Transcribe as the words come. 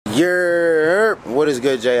What is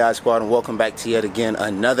good, JI Squad, and welcome back to yet again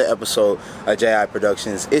another episode of JI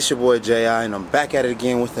Productions. It's your boy JI, and I'm back at it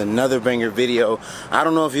again with another banger video. I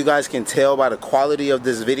don't know if you guys can tell by the quality of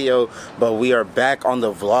this video, but we are back on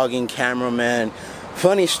the vlogging camera, man.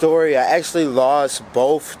 Funny story, I actually lost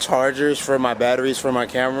both chargers for my batteries for my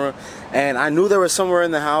camera, and I knew they were somewhere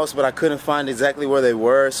in the house, but I couldn't find exactly where they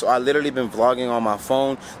were. So I literally been vlogging on my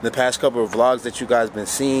phone the past couple of vlogs that you guys been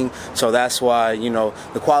seeing, so that's why, you know,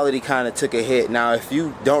 the quality kind of took a hit. Now if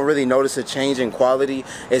you don't really notice a change in quality,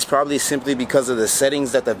 it's probably simply because of the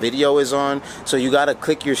settings that the video is on. So you gotta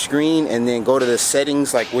click your screen and then go to the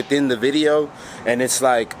settings like within the video, and it's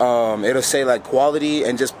like it'll say like quality,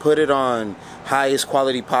 and just put it on highest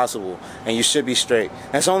quality possible and you should be straight.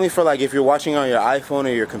 That's only for like if you're watching on your iPhone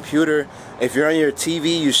or your computer. If you're on your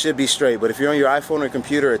TV, you should be straight, but if you're on your iPhone or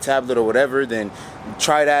computer or tablet or whatever, then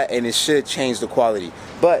try that and it should change the quality.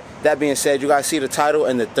 But that being said, you guys see the title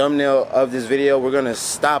and the thumbnail of this video. We're gonna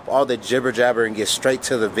stop all the jibber jabber and get straight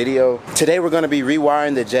to the video. Today we're gonna be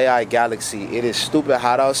rewiring the JI Galaxy. It is stupid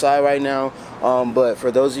hot outside right now, but for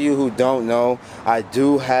those of you who don't know, I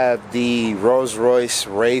do have the Rolls-Royce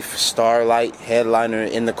Wraith Starlight headliner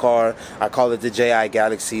in the car. I call it the JI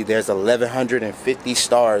Galaxy. There's 1150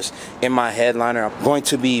 stars in my headliner. I'm going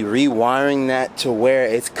to be rewiring that to where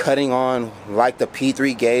it's cutting on like the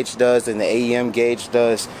P3 gauge does and the AEM gauge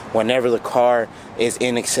does whenever the car is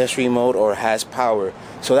in accessory mode or has power.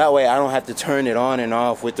 So that way I don't have to turn it on and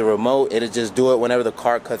off with the remote. It'll just do it whenever the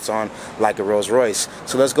car cuts on like a Rolls Royce.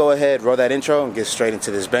 So let's go ahead, roll that intro, and get straight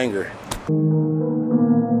into this banger.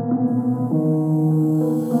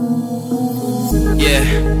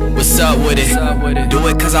 Yeah, what's up with it? Do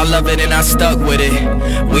it cause I love it and I stuck with it.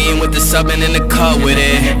 We ain't with the subbing in the cut with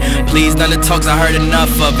it. Please none of the talks, I heard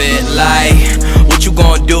enough of it. Like, what you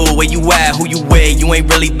gonna do? Where you at? Who you with? You ain't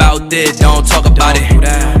really about this, don't talk about it.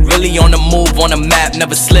 Really on the move, on the map,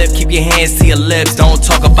 never slip. Keep your hands to your lips, don't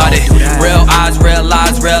talk about it. Real eyes, real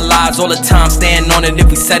lies all the time. Stand on it, if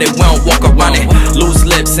we said it, we don't walk around it. Loose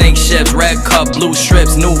lips, sink ships, red cup, blue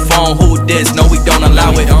strips. New phone, who this? No, we don't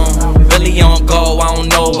allow it. Really on go, I don't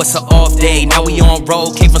know what's an off day. Now we on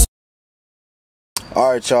road, came from.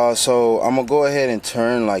 Alright y'all, so I'm gonna go ahead and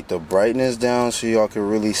turn like the brightness down so y'all can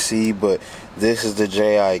really see, but this is the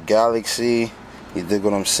JI Galaxy. You dig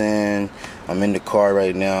what I'm saying? I'm in the car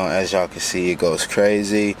right now. As y'all can see, it goes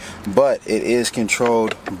crazy, but it is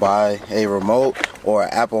controlled by a remote or an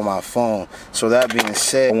app on my phone. So that being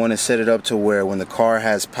said, I want to set it up to where when the car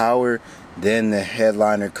has power, then the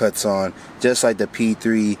headliner cuts on just like the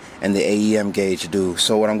P3 and the AEM gauge do.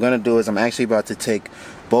 So what I'm gonna do is I'm actually about to take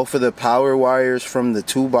both of the power wires from the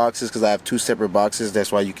two boxes, because I have two separate boxes.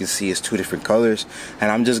 That's why you can see it's two different colors, and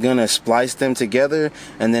I'm just gonna splice them together,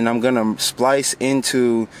 and then I'm gonna splice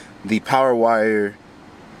into the power wire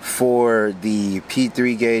for the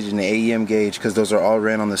P3 gauge and the AEM gauge, because those are all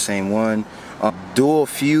ran on the same one. Dual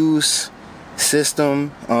fuse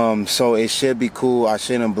system, so it should be cool. I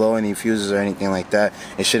shouldn't blow any fuses or anything like that.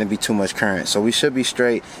 It shouldn't be too much current, so we should be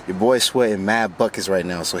straight. Your boy's sweating mad buckets right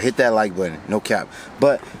now, so hit that like button, no cap.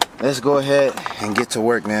 But let's go ahead and get to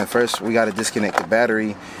work, man. First we got to disconnect the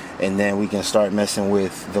battery, and then we can start messing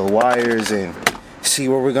with the wires and see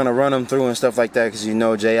where we're gonna run them through and stuff like that, because you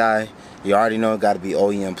know JI, you already know it got to be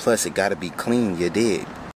OEM plus, it got to be clean, you dig.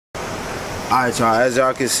 Alright y'all, as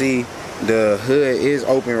y'all can see, the hood is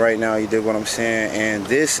open right now, you dig what I'm saying, and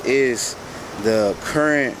this is the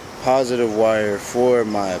current positive wire for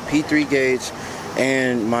my P3 gauge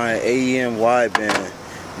and my AEM wideband.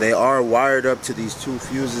 They are wired up to these two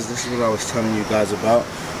fuses. This is what I was telling you guys about.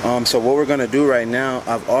 So what we're gonna do right now,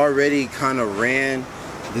 I've already kind of ran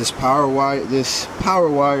this power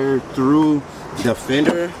wire through the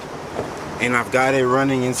fender, and I've got it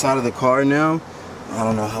running inside of the car now. I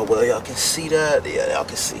don't know how well y'all can see that. Yeah, y'all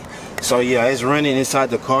can see. So yeah, it's running inside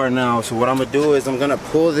the car now. So what I'm gonna do is I'm gonna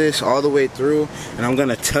pull this all the way through, and I'm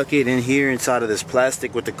gonna tuck it in here inside of this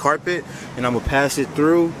plastic with the carpet, and I'm gonna pass it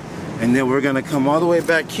through, and then we're gonna come all the way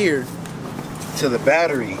back here to the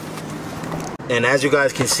battery. And as you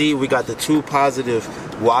guys can see, we got the two positive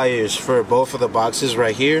wires for both of the boxes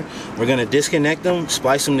right here. We're gonna disconnect them,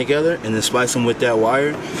 splice them together, and then splice them with that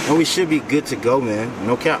wire, and we should be good to go, man,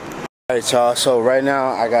 no cap. Alright y'all, so right now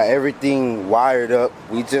I got everything wired up.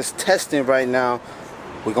 We just testing right now.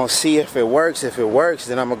 We're gonna see if it works. If it works,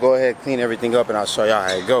 then I'm gonna go ahead and clean everything up, and I'll show y'all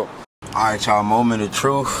how it go. Alright y'all, moment of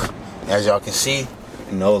truth. As y'all can see,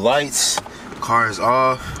 no lights, car is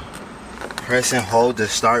off. Press and hold the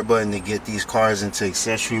start button to get these cars into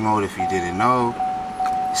accessory mode, if you didn't know.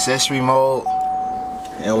 Accessory mode,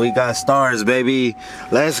 and we got stars, baby.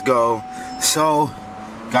 Let's go. So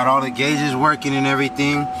Got all the gauges working and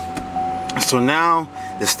everything. So now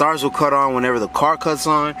the stars will cut on whenever the car cuts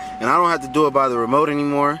on, and I don't have to do it by the remote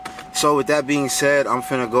anymore. So with that being said, I'm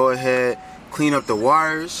finna go ahead, clean up the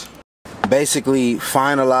wires, basically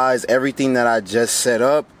finalize everything that I just set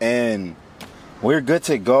up, and we're good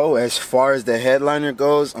to go as far as the headliner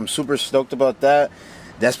goes. I'm super stoked about that.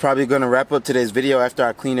 That's probably gonna wrap up today's video after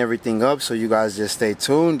I clean everything up, so you guys just stay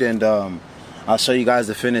tuned, and I'll show you guys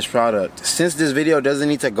the finished product. Since this video doesn't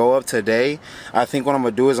need to go up today, I think what I'm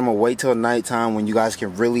gonna do is I'm gonna wait till nighttime when you guys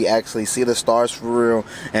can really actually see the stars for real,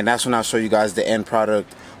 and that's when I'll show you guys the end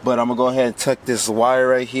product. But I'm gonna go ahead and tuck this wire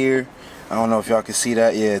right here. I don't know if y'all can see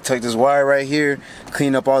that. Yeah, tuck this wire right here,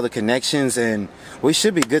 clean up all the connections, and we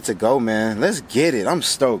should be good to go, man. Let's get it. I'm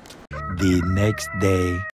stoked. The next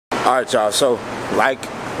day. Alright, y'all, so like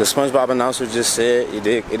the SpongeBob announcer just said,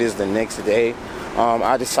 it is the next day.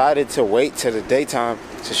 I decided to wait till the daytime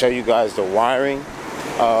to show you guys the wiring,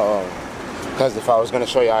 because if I was going to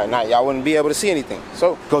show y'all at night, y'all wouldn't be able to see anything.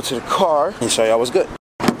 So go to the car and show y'all what's good.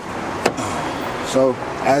 So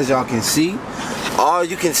as y'all can see, all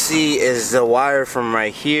you can see is the wire from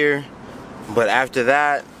right here, but after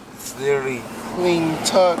that it's literally clean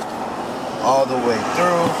tucked all the way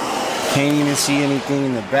through. Can't even see anything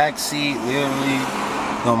in the back seat, literally.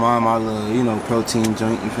 Don't mind my little, you know, protein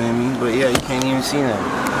joint, you feel me? But yeah, you can't even see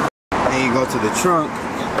that. Then you go to the trunk,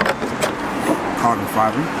 carbon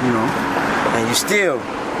fiber, you know, and you still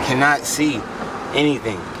cannot see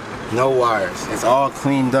anything. No wires. It's all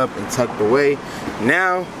cleaned up and tucked away.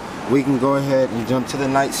 Now we can go ahead and jump to the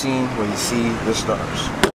night scene where you see the stars.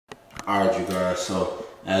 Alright, you guys, so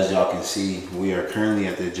as y'all can see, we are currently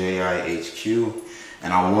at the JIHQ,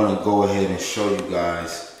 and I want to go ahead and show you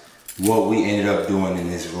guys what we ended up doing in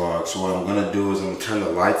this vlog. So what I'm gonna do is I'm gonna turn the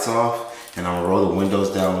lights off, and I'm gonna roll the windows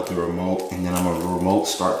down with the remote, and then I'm gonna remote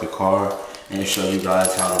start the car and show you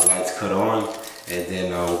guys how the lights cut on, and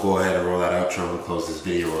then we'll go ahead and roll that outro and close this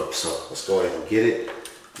video up. So let's go ahead and get it.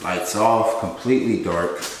 Lights off, completely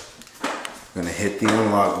dark. Gonna hit the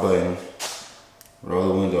unlock button, roll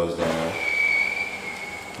the windows down.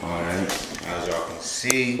 Alright, as y'all can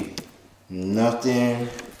see, nothing.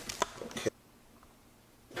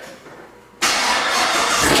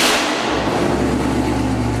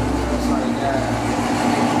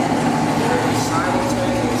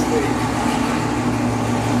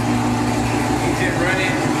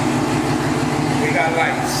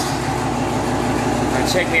 Lights. Now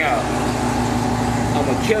check me out. I'm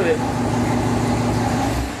gonna kill it.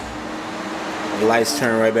 The lights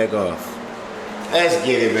turn right back off. Let's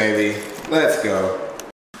get it, baby. Let's go.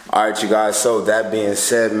 Alright, you guys, so that being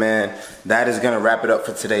said, man, that is gonna wrap it up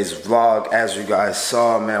for today's vlog. As you guys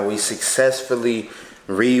saw, man, we successfully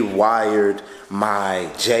rewired my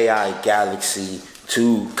JI Galaxy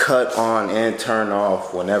to cut on and turn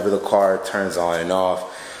off whenever the car turns on and off.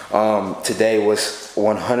 Today was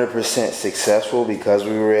 100% successful because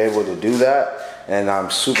we were able to do that, and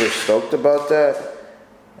I'm super stoked about that.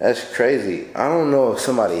 That's crazy. I don't know if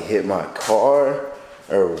somebody hit my car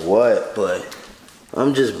or what, but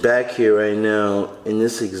I'm just back here right now, and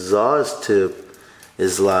this exhaust tip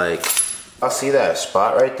is like, I see that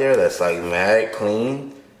spot right there that's like mad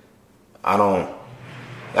clean.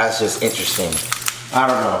 That's just interesting. I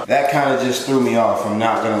don't know. That kind of just threw me off, I'm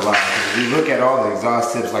not gonna lie. If you look at all the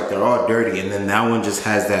exhaust tips, like they're all dirty, and then that one just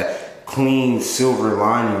has that clean silver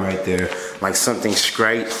lining right there, like something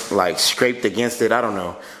scraped against it, I don't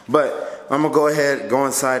know. But I'm gonna go ahead, go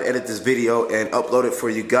inside, edit this video, and upload it for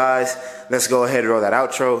you guys. Let's go ahead and roll that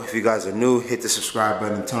outro. If you guys are new, hit the subscribe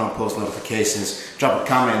button, turn on post notifications, drop a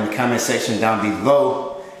comment in the comment section down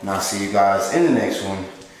below, and I'll see you guys in the next one.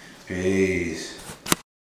 Peace.